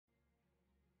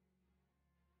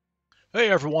Hey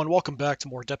everyone, welcome back to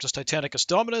more Adeptus Titanicus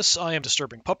Dominus. I am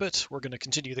Disturbing Puppet. We're going to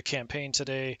continue the campaign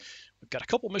today. We've got a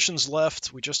couple missions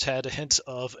left. We just had a hint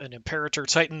of an Imperator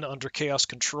Titan under Chaos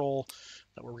control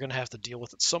that we're going to have to deal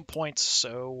with at some point.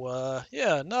 So,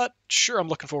 yeah, not sure I'm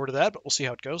looking forward to that, but we'll see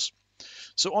how it goes.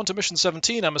 So on to mission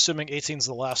 17. I'm assuming 18 is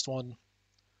the last one.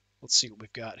 Let's see what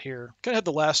we've got here. Kind of had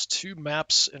the last two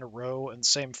maps in a row and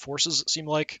same forces, it seemed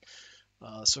like.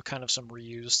 So kind of some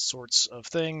reused sorts of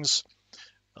things.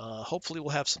 Hopefully we'll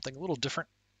have something a little different.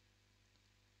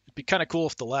 It'd be kind of cool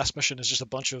if the last mission is just a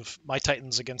bunch of my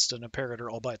Titans against an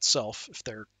Imperator all by itself, if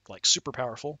they're like super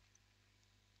powerful.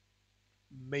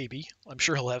 Maybe. I'm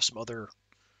sure he'll have some other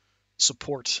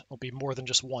support. It'll be more than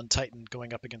just one Titan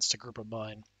going up against a group of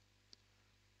mine.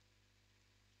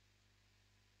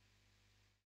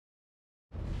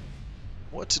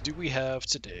 What do we have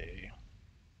today?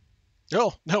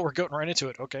 Oh, no, we're going right into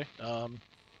it. Okay.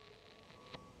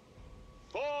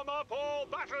 Form up all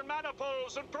battle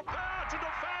manifolds and prepare to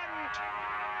defend!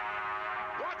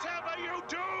 Whatever you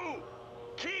do,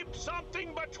 keep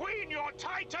something between your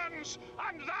Titans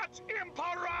and that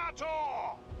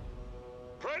Imperator!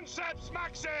 Princeps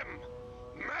Maxim,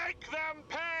 make them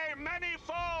pay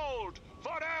manyfold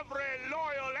for every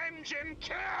loyal engine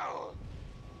kill!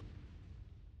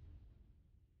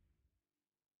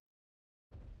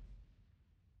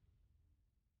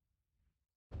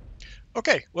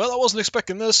 Okay, well, I wasn't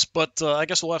expecting this, but I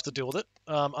guess we'll have to deal with it.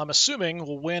 I'm assuming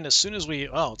we'll win as soon as we...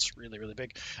 Oh, it's really, really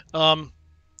big. I'm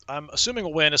assuming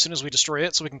we'll win as soon as we destroy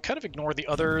it, so we can kind of ignore the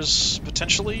others,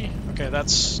 potentially. Okay,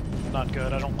 that's not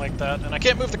good. I don't like that. And I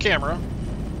can't move the camera.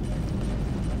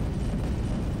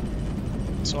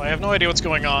 So I have no idea what's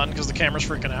going on, because the camera's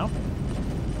freaking out.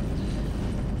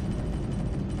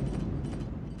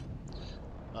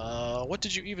 What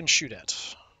did you even shoot at?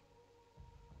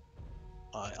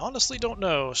 I honestly don't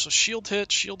know. So shield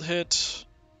hit.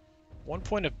 1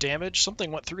 point of damage. Something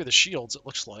went through the shields, it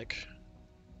looks like.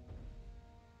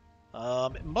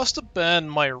 It must have been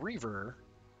my Reaver.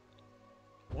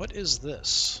 What is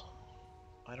this?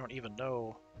 I don't even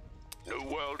know. No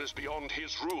world is beyond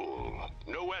his rule.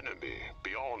 No enemy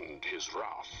beyond his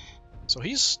wrath. So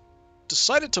he's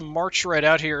decided to march right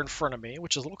out here in front of me,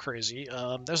 which is a little crazy.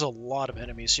 There's a lot of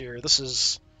enemies here. This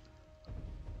is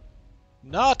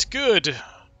not good,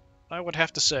 I would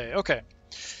have to say. Okay,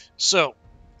 so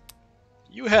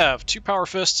you have 2 Power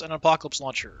Fists and an Apocalypse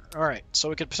Launcher. Alright, so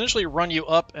we could potentially run you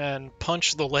up and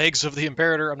punch the legs of the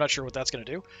Imperator. I'm not sure what that's going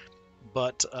to do,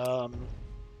 but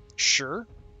sure.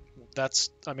 That's,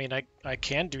 I mean, I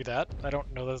can do that. I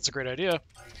don't know that that's a great idea.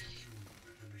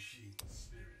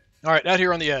 Alright, out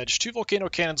here on the edge. 2 Volcano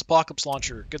Cannons, Apocalypse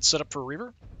Launcher. Good setup for a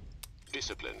Reaver.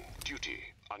 Discipline, duty,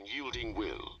 unyielding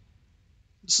will.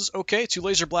 This is okay. 2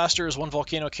 Laser Blasters, 1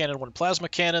 Volcano Cannon, 1 Plasma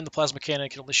Cannon. The Plasma Cannon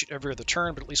can only shoot every other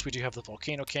turn, but at least we do have the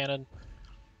Volcano Cannon.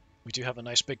 We do have a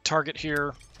nice big target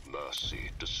here.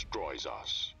 Mercy destroys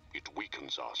us. It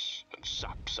weakens us and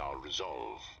saps our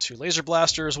resolve. 2 Laser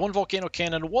Blasters, 1 Volcano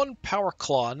Cannon, 1 Power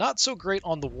Claw. Not so great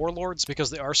on the Warlords because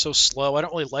they are so slow. I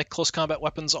don't really like close combat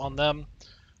weapons on them,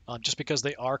 just because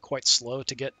they are quite slow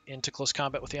to get into close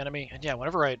combat with the enemy. And yeah,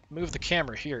 whenever I move the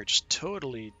camera here, it just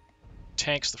totally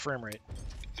tanks the frame rate.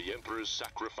 The Emperor's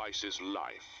sacrifice is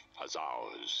life, as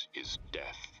ours is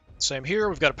death. Same here.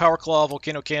 We've got a Power Claw,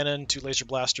 Volcano Cannon, 2 Laser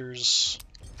Blasters,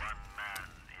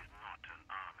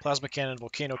 Plasma Cannon,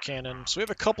 Volcano Cannon. So we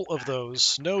have a couple of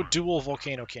those. No dual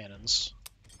Volcano Cannons.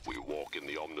 We walk in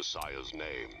the Omnissiah's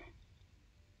name.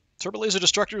 Turbo Laser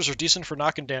Destructors are decent for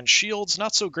knocking down shields.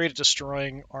 Not so great at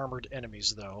destroying armored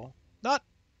enemies, though. Not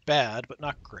bad, but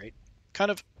not great. Kind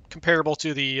of comparable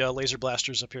to the Laser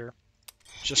Blasters up here.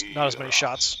 Just not as many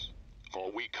shots.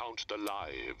 For we count the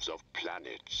lives of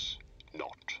planets,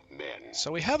 not men.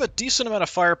 So we have a decent amount of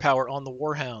firepower on the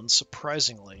Warhound,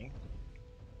 surprisingly.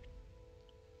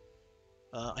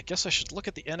 I guess I should look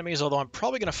at the enemies, although I'm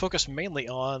probably going to focus mainly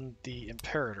on the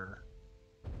Imperator.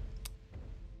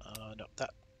 No,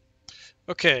 that.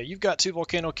 Okay, you've got 2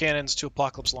 Volcano Cannons, 2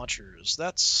 Apocalypse Launchers.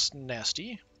 That's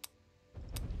nasty.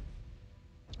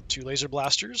 2 Laser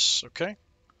Blasters, okay.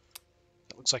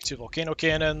 That looks like 2 Volcano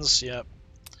Cannons, yep.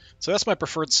 So that's my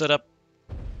preferred setup.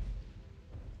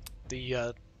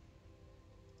 Okay,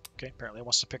 apparently it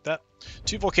wants to pick that.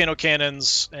 2 Volcano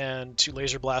Cannons and 2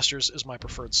 Laser Blasters is my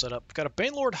preferred setup. We've got a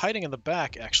Banelord hiding in the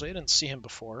back, actually. I didn't see him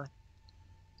before.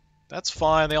 That's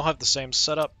fine. They all have the same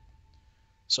setup.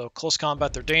 So close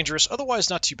combat, they're dangerous. Otherwise,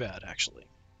 not too bad, actually.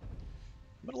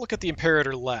 I'm going to look at the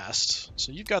Imperator last.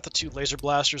 So you've got the 2 Laser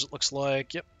Blasters, it looks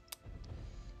like. Yep.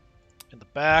 In the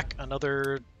back,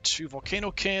 another 2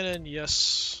 Volcano Cannon,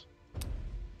 yes.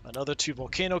 Another 2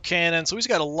 volcano cannons. So he's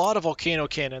got a lot of volcano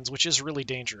cannons, which is really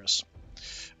dangerous.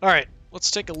 All right,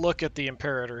 let's take a look at the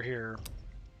Imperator here.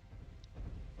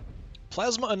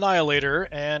 Plasma Annihilator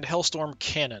and Hellstorm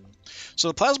Cannon. So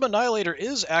the Plasma Annihilator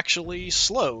is actually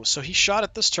slow, so he shot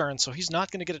it this turn, so he's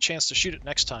not going to get a chance to shoot it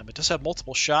next time. It does have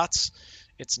multiple shots.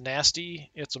 It's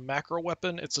nasty. It's a macro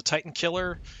weapon. It's a Titan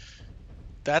killer.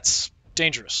 That's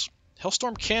dangerous.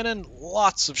 Hellstorm Cannon,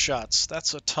 lots of shots.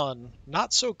 That's a ton.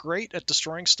 Not so great at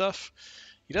destroying stuff.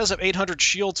 He does have 800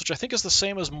 shields, which I think is the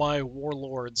same as my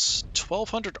Warlords.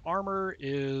 1200 armor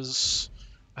is...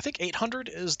 I think 800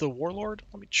 is the Warlord.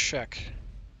 Let me check.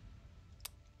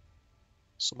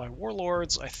 So my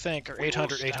Warlords, I think, are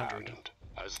 800, 800.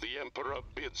 As the Emperor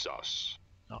bids us.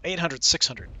 No, 800,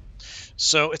 600.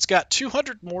 So it's got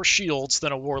 200 more shields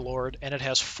than a Warlord, and it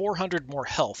has 400 more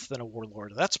health than a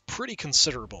Warlord. That's pretty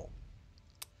considerable.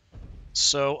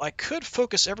 So I could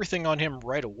focus everything on him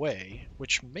right away,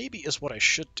 which maybe is what I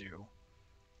should do.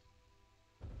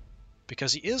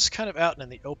 Because he is kind of out in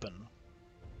the open.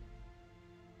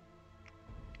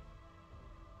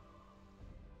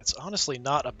 It's honestly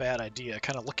not a bad idea,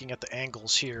 kind of looking at the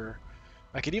angles here.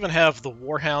 I could even have the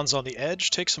Warhounds on the edge,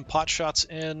 take some pot shots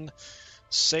in,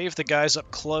 save the guys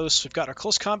up close. We've got our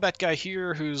close combat guy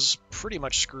here who's pretty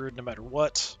much screwed no matter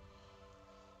what.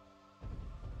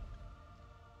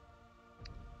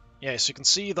 Yeah, so you can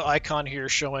see the icon here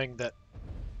showing that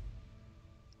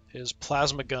his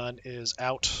plasma gun is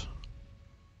out. I'm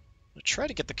going to try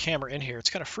to get the camera in here. It's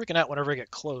kind of freaking out whenever I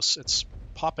get close. It's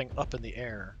popping up in the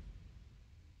air.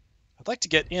 I'd like to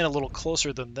get in a little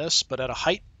closer than this, but at a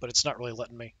height, but it's not really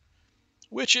letting me.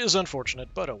 Which is unfortunate,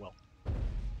 but oh well.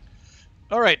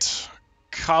 Alright,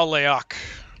 Kaleak.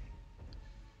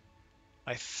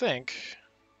 I think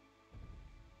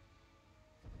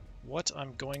what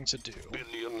I'm going to do...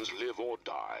 Billions live or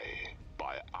die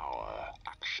by our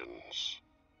actions.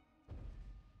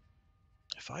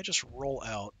 If I just roll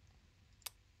out...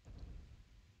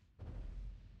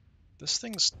 This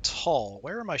thing's tall.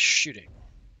 Where am I shooting?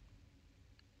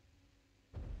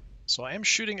 So I am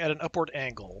shooting at an upward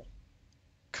angle,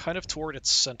 kind of toward its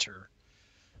center.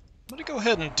 I'm going to go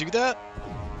ahead and do that.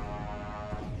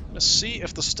 I'm going to see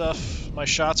if the stuff, my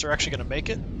shots are actually going to make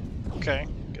it. Okay,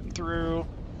 getting through.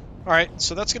 Alright,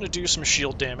 so that's going to do some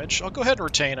shield damage. I'll go ahead and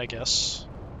retain, I guess.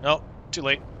 Nope, too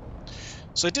late.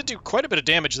 So I did do quite a bit of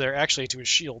damage there, actually, to his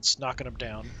shields, knocking him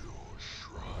down.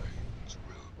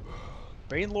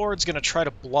 Banelord's going to try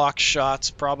to block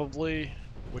shots, probably,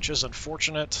 which is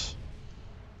unfortunate.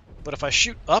 But if I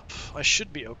shoot up, I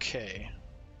should be okay.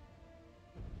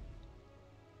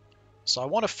 So I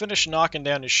want to finish knocking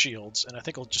down his shields, and I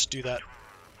think I'll just do that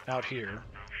out here.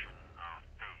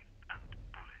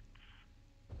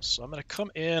 So I'm going to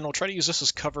come in, we'll try to use this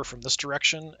as cover from this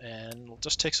direction, and we'll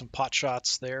just take some pot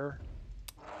shots there.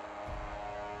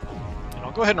 And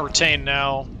I'll go ahead and retain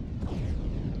now.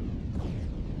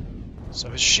 So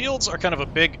his shields are kind of a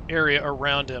big area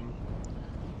around him.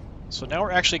 So now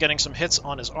we're actually getting some hits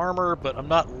on his armor, but I'm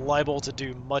not liable to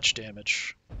do much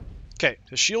damage. Okay,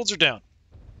 his shields are down.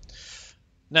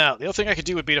 Now, the other thing I could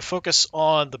do would be to focus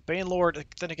on the Banelord.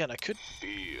 Then again, I could...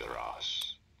 Fear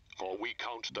us, for we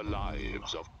count the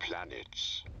lives of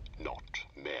planets, not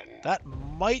men. That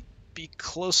might be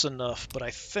close enough, but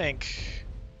I think...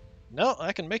 No,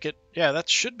 I can make it. Yeah, that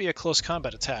should be a close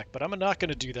combat attack, but I'm not going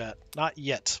to do that. Not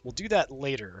yet. We'll do that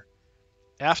later,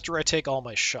 after I take all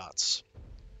my shots.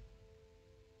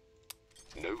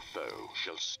 No foe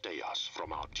shall stay us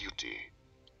from our duty.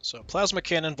 So Plasma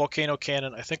Cannon, Volcano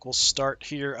Cannon, I think we'll start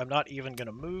here. I'm not even going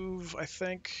to move, I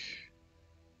think.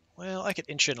 Well, I could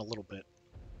inch in a little bit.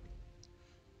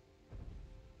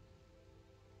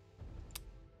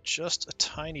 Just a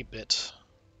tiny bit.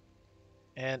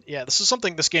 And yeah, this is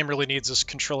something this game really needs, is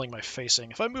controlling my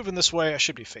facing. If I move in this way, I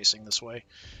should be facing this way.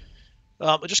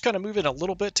 I just kind of move in a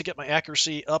little bit to get my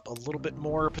accuracy up a little bit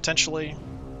more, potentially.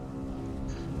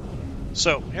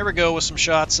 So, here we go with some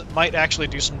shots that might actually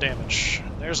do some damage.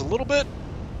 There's a little bit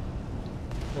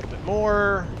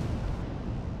more,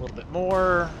 a little bit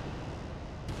more,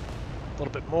 a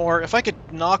little bit more. If I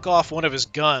could knock off one of his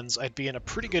guns, I'd be in a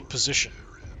pretty good position.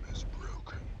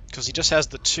 Because he just has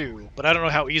the two, but I don't know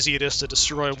how easy it is to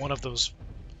destroy one of those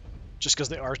just because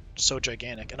they are so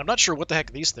gigantic. And I'm not sure what the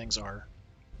heck these things are.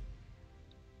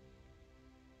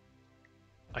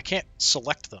 I can't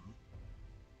select them.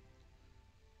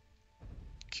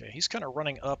 Okay, he's kind of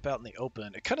running up out in the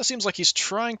open. It kind of seems like he's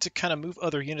trying to kind of move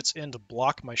other units in to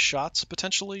block my shots,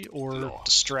 potentially, or Loss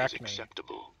distract is me.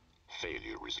 acceptable.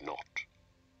 Failure is not.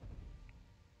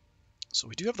 So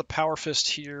we do have the Power Fist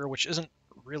here, which isn't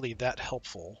really that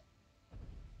helpful.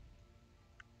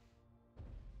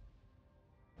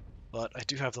 but I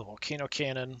do have the volcano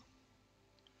cannon.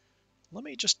 Let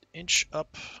me just inch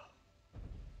up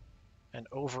and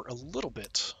over a little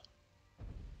bit.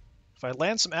 If I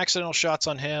land some accidental shots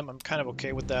on him, I'm kind of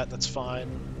okay with that. That's fine.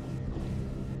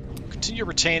 Continue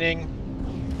retaining.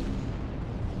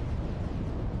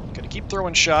 Gonna keep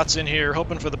throwing shots in here,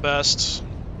 hoping for the best.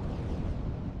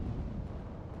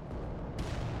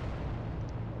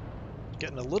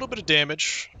 Getting a little bit of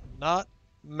damage. Not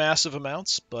massive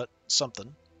amounts, but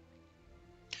something.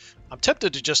 I'm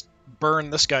tempted to just burn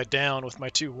this guy down with my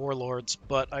 2 warlords,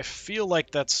 but I feel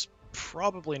like that's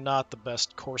probably not the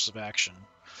best course of action.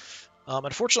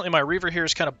 Unfortunately, my Reaver here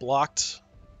is kind of blocked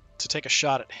to take a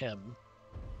shot at him.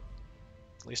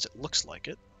 At least it looks like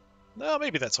it. No,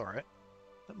 maybe that's alright.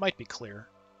 That might be clear.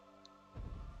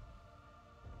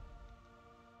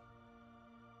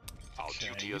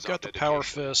 Okay, you've got the Power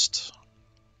Fist.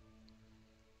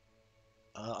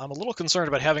 I'm a little concerned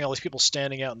about having all these people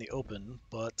standing out in the open,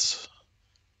 but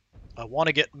I want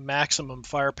to get maximum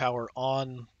firepower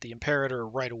on the Imperator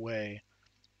right away.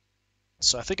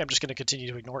 So I think I'm just going to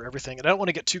continue to ignore everything. And I don't want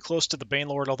to get too close to the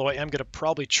Banelord, although I am going to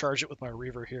probably charge it with my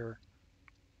Reaver here.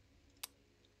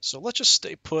 So let's just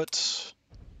stay put.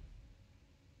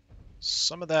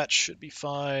 Some of that should be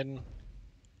fine.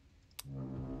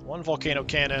 1 volcano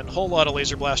cannon, whole lot of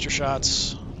laser blaster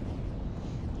shots.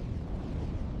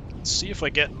 Let's see if I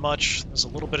get much. There's a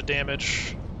little bit of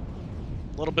damage.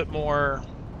 A little bit more.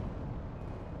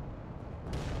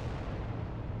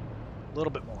 A little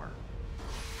bit more.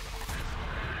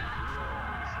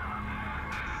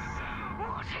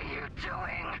 What are you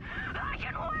doing? I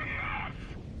can win this!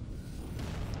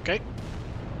 Okay.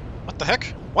 What the heck?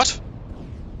 What?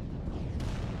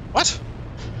 What?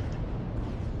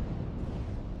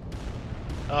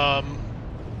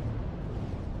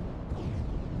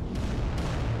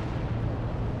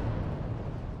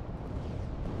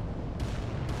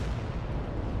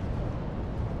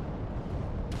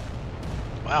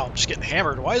 Wow, I'm just getting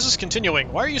hammered. Why is this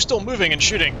continuing? Why are you still moving and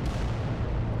shooting?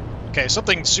 Okay,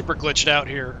 something super glitched out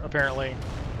here, apparently.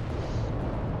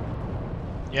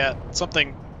 Yeah,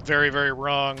 something very, very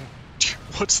wrong.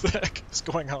 What the heck is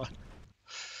going on?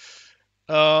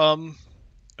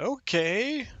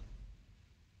 Okay.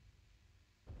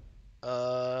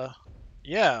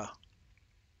 Yeah.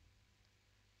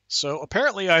 So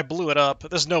apparently I blew it up.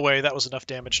 There's no way that was enough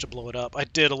damage to blow it up. I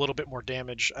did a little bit more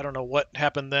damage. I don't know what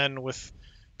happened then with...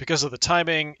 Because of the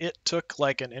timing, it took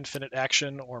like an infinite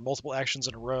action or multiple actions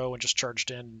in a row and just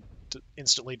charged in,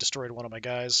 instantly destroyed one of my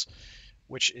guys,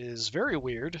 which is very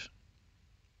weird.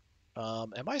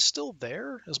 Am I still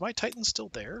there? Is my Titan still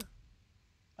there?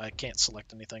 I can't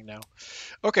select anything now.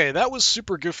 Okay, that was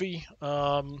super goofy,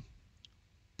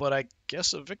 but I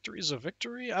guess a victory is a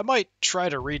victory. I might try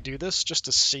to redo this just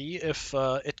to see if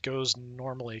it goes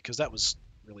normally, because that was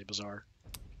really bizarre.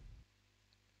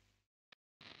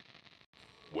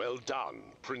 Well done,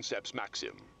 Princeps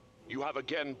Maxim. You have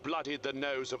again bloodied the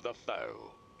nose of the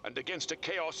foe, and against a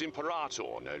Chaos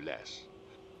Imperator, no less.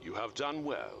 You have done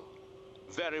well.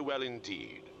 Very well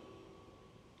indeed.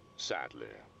 Sadly,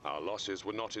 our losses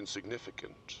were not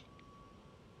insignificant.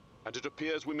 And it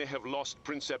appears we may have lost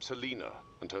Princeps Helena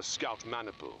and her scout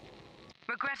Maniple.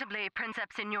 Regrettably,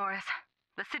 Princeps Signoris,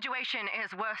 the situation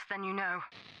is worse than you know.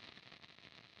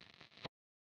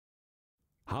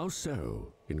 How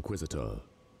so, Inquisitor?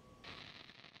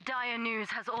 Dire news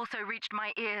has also reached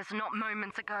my ears not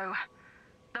moments ago.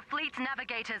 The fleet's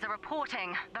navigators are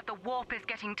reporting that the warp is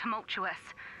getting tumultuous.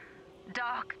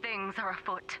 Dark things are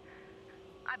afoot.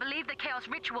 I believe the Chaos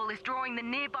Ritual is drawing the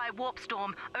nearby warp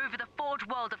storm over the Forge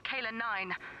world of Kala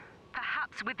 9,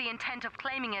 perhaps with the intent of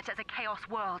claiming it as a Chaos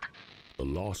world. The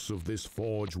loss of this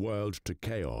Forge world to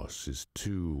Chaos is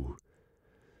too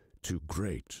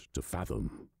great to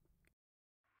fathom.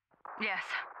 Yes,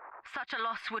 such a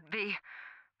loss would be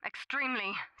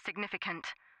extremely significant.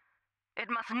 It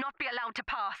must not be allowed to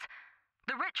pass.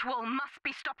 The ritual must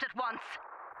be stopped at once.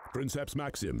 Princeps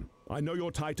Maxim, I know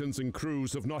your Titans and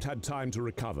crews have not had time to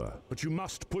recover, but you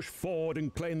must push forward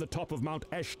and claim the top of Mount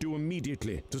Eshtu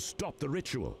immediately to stop the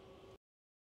ritual.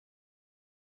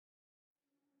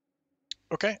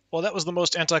 Okay, well that was the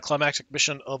most anticlimactic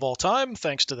mission of all time,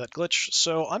 thanks to that glitch,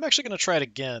 so I'm actually going to try it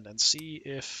again and see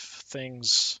if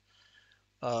things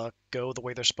go the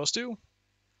way they're supposed to.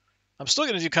 I'm still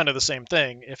going to do kind of the same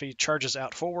thing. If he charges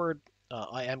out forward,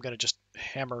 I am going to just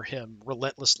hammer him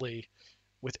relentlessly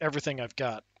with everything I've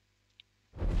got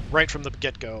right from the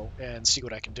get-go and see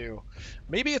what I can do.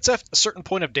 Maybe it's at a certain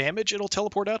point of damage it'll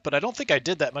teleport out, but I don't think I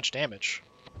did that much damage.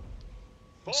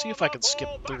 Let's see if I can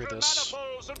skip through this.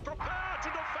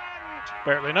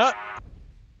 Apparently not.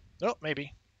 Oh,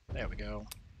 maybe. There we go.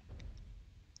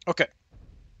 Okay.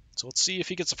 So let's see if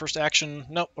he gets the first action.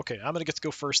 Nope. Okay, I'm going to get to go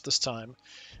first this time,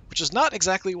 which is not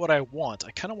exactly what I want.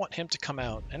 I kind of want him to come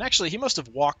out. And actually, he must have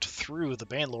walked through the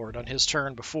Banelord on his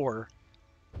turn before.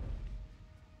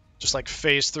 Just like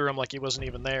phased through him like he wasn't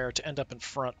even there to end up in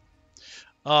front.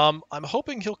 I'm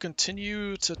hoping he'll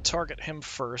continue to target him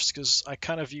first, because I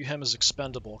kind of view him as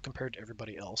expendable compared to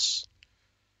everybody else.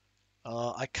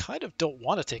 I kind of don't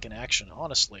want to take an action,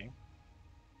 honestly.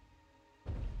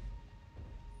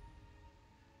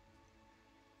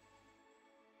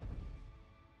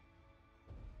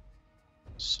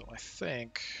 So I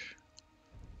think...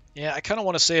 Yeah, I kind of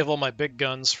want to save all my big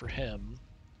guns for him.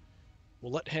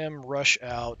 We'll let him rush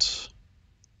out,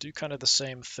 do kind of the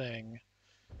same thing.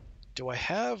 Do I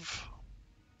have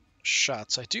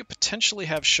shots? I do potentially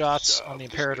have shots Serve on the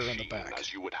this Imperator in the machine back.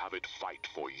 as you would have it fight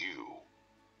for you.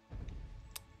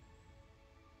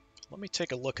 Let me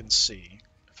take a look and see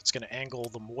if it's going to angle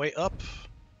them way up.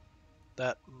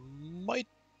 That might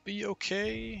be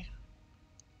okay.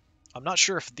 I'm not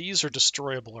sure if these are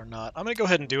destroyable or not. I'm going to go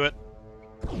ahead and do it.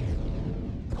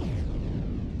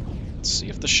 Let's see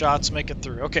if the shots make it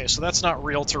through. Okay, so that's not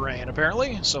real terrain,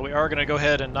 apparently. So we are going to go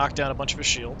ahead and knock down a bunch of his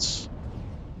shields.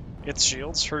 Its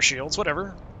shields, her shields,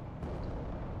 whatever.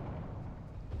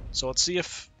 So let's see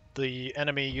if the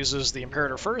enemy uses the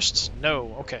Imperator first.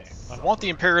 No, okay. I want the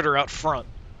Imperator out front.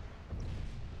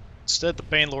 Instead, the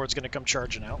Banelord's going to come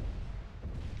charging out.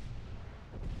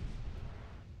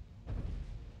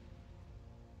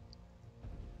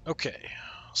 Okay,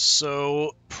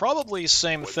 so probably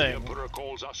same When thing. the Emperor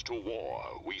calls us to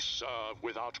war, we serve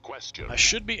without question. I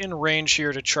should be in range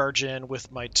here to charge in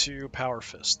with my 2 Power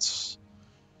Fists.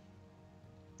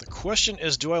 The question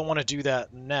is, do I want to do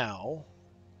that now?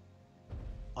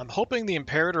 I'm hoping the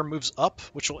Imperator moves up,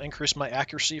 which will increase my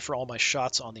accuracy for all my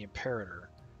shots on the Imperator.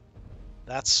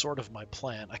 That's sort of my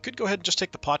plan. I could go ahead and just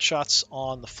take the pot shots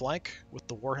on the flank with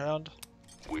the Warhound.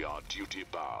 We are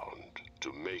duty-bound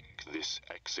to make this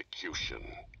execution.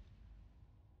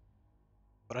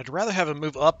 But I'd rather have him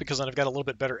move up because then I've got a little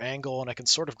bit better angle and I can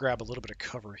sort of grab a little bit of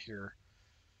cover here.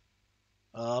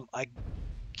 I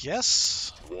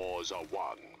guess Wars are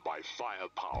won by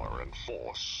firepower and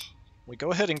force. we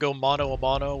go ahead and go mano a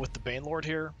mano with the Banelord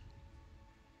here.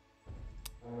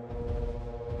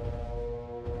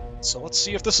 So let's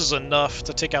see if this is enough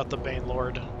to take out the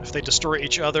Banelord. If they destroy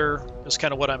each other, is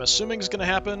kind of what I'm assuming is going to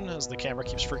happen as the camera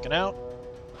keeps freaking out.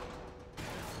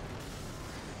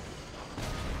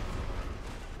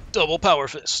 Double Power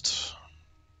Fist.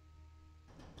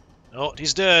 Oh,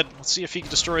 he's dead. Let's see if he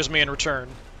destroys me in return.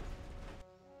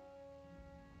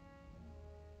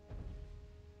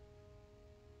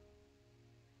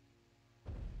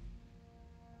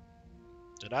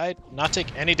 Did I not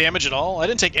take any damage at all? I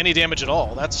didn't take any damage at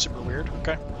all. That's super weird.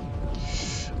 Okay.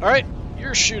 Alright,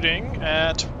 you're shooting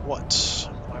at what?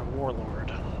 My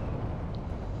Warlord.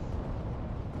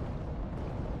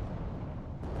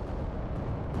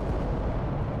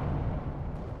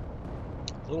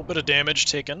 A little bit of damage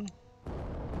taken.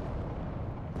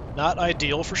 Not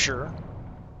ideal for sure.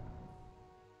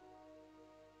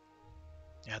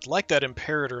 Yeah, I'd like that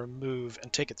Imperator to move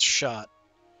and take its shot.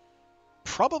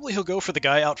 Probably he'll go for the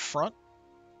guy out front,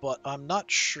 but I'm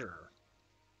not sure.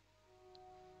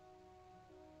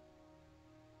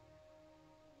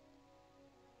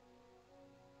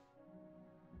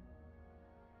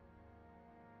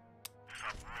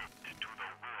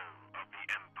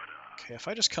 Okay, if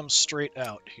I just come straight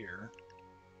out here,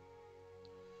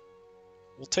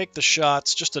 we'll take the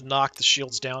shots just to knock the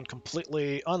shields down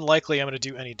completely. Unlikely I'm going to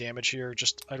do any damage here,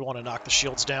 just I want to knock the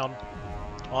shields down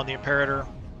on the Imperator.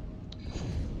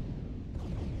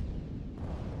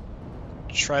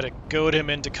 Try to goad him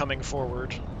into coming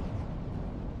forward.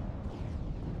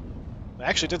 I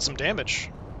actually did some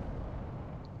damage.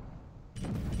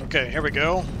 Okay, here we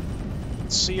go.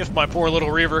 Let's see if my poor little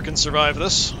Reaver can survive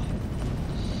this.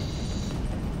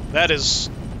 That is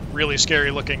really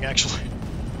scary looking, actually.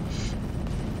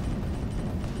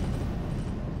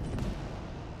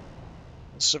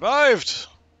 Survived!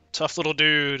 Tough little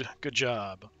dude. Good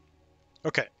job.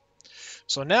 Okay.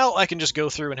 So now I can just go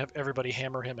through and have everybody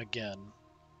hammer him again.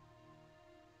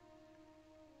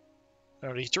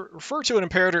 To refer to an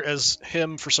Imperator as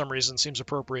him for some reason seems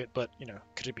appropriate, but, you know,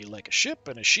 could it be like a ship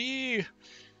and a she?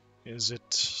 Is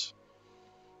it...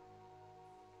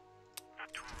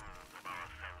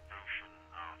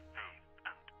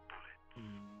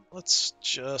 Let's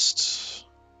just...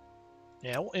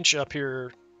 Yeah, we'll inch up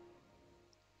here.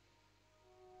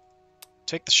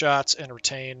 Take the shots and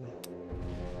retain.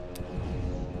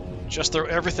 Just throw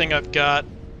everything I've got.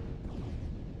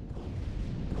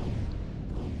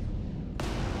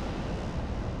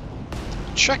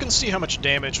 check and see how much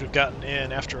damage we've gotten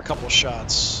in after a couple of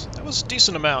shots. That was a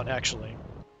decent amount, actually.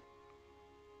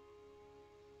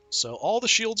 So all the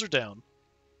shields are down.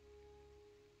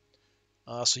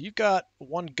 So you've got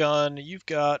one gun, you've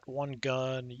got one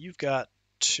gun, you've got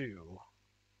two.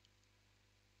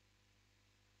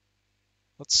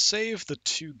 Let's save the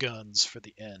two guns for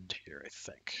the end here, I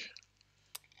think.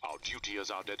 Our duty is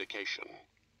our dedication.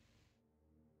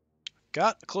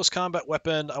 Got a close combat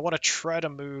weapon. I want to try to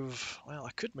move... Well,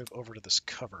 I could move over to this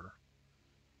cover.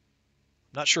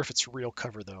 Not sure if it's real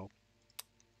cover, though.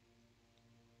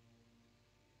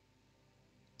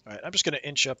 Alright, I'm just going to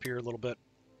inch up here a little bit.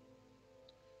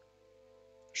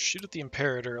 Shoot at the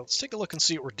Imperator. Let's take a look and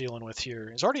see what we're dealing with here.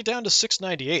 He's already down to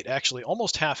 698, actually.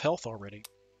 Almost half health already.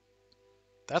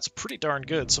 That's pretty darn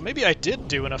good. So maybe I did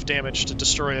do enough damage to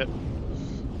destroy it.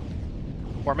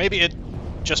 Or maybe it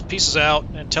just pieces out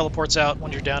and teleports out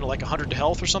when you're down to like 100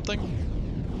 health or something.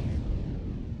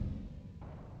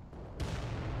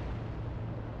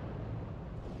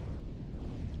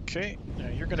 Okay, now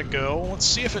you're gonna go. Let's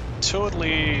see if it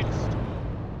totally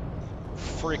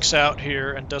freaks out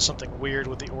here and does something weird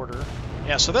with the order.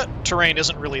 Yeah, so that terrain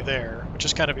isn't really there, which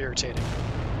is kind of irritating.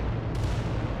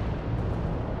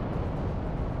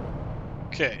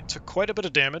 Okay, took quite a bit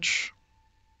of damage.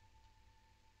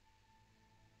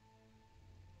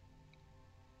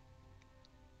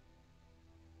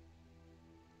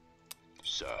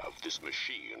 Serve this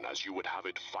machine as you would have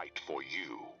it fight for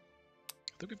you.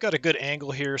 I think we've got a good angle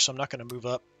here, so I'm not going to move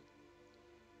up.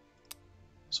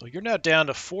 So you're now down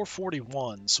to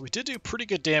 441, so we did do pretty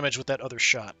good damage with that other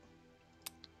shot.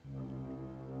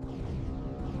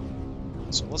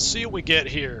 So let's see what we get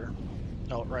here.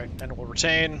 Oh, right, and we'll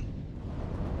retain.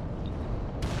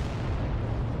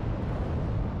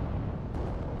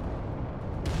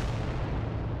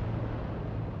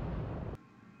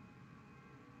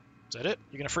 Is that it?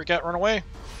 You gonna freak out, run away?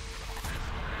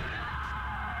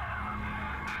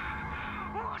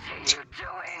 What are you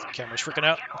doing? Camera's freaking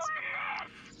out.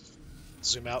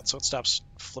 Zoom out so it stops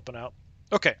flipping out.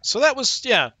 Okay, so that was,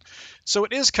 yeah. So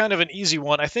it is kind of an easy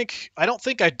one. I don't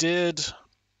think I did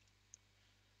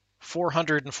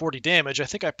 440 damage. I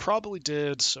think I probably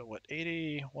did, so what,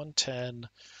 80, 110,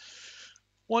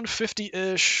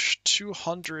 150-ish,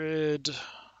 200,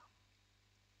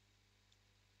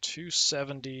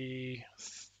 270,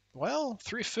 well,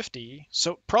 350.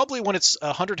 So probably when it's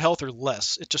 100 health or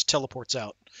less, it just teleports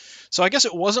out. So I guess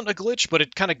it wasn't a glitch, but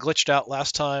it kind of glitched out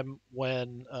last time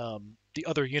when the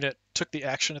other unit took the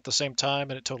action at the same time,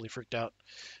 and it totally freaked out.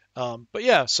 But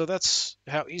yeah, so that's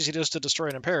how easy it is to destroy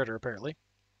an Imperator, apparently.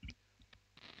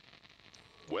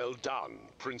 Well done,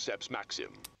 Princeps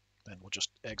Maxim. And we'll just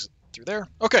exit through there.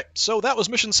 Okay, so that was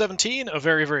Mission 17, a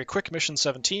very, very quick Mission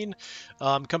 17.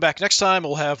 Come back next time,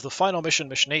 we'll have the final mission,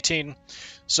 Mission 18.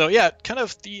 So yeah, kind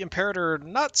of the Imperator,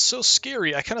 not so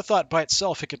scary. I kind of thought by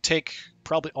itself it could take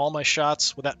probably all my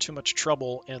shots without too much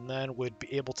trouble, and then would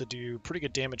be able to do pretty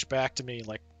good damage back to me,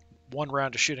 like one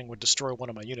round of shooting would destroy one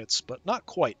of my units, but not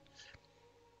quite.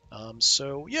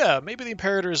 So yeah, maybe the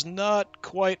Imperator is not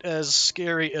quite as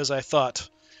scary as I thought.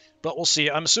 But we'll see.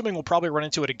 I'm assuming we'll probably run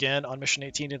into it again on Mission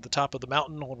 18 at the top of the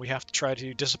mountain when we have to try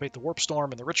to dissipate the Warp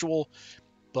Storm and the Ritual.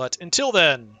 But until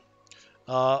then,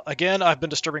 again, I've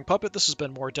been Disturbing Puppet. This has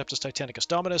been more Adeptus Titanicus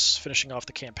Dominus, finishing off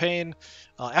the campaign.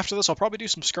 After this, I'll probably do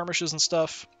some skirmishes and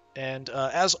stuff. And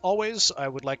as always, I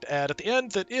would like to add at the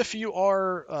end that if you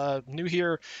are new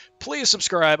here, please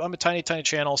subscribe. I'm a tiny, tiny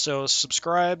channel, so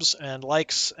subscribes and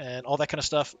likes and all that kind of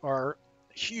stuff are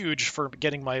huge for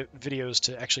getting my videos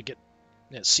to actually get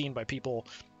seen by people.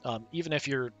 Even if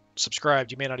you're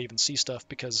subscribed, you may not even see stuff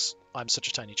because I'm such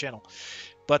a tiny channel.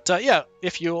 But yeah,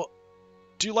 if you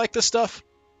do like this stuff,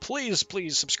 please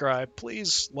subscribe,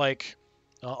 please like,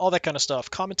 all that kind of stuff.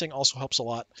 Commenting also helps a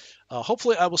lot.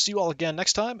 Hopefully I will see you all again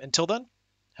next time. Until then,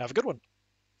 have a good one.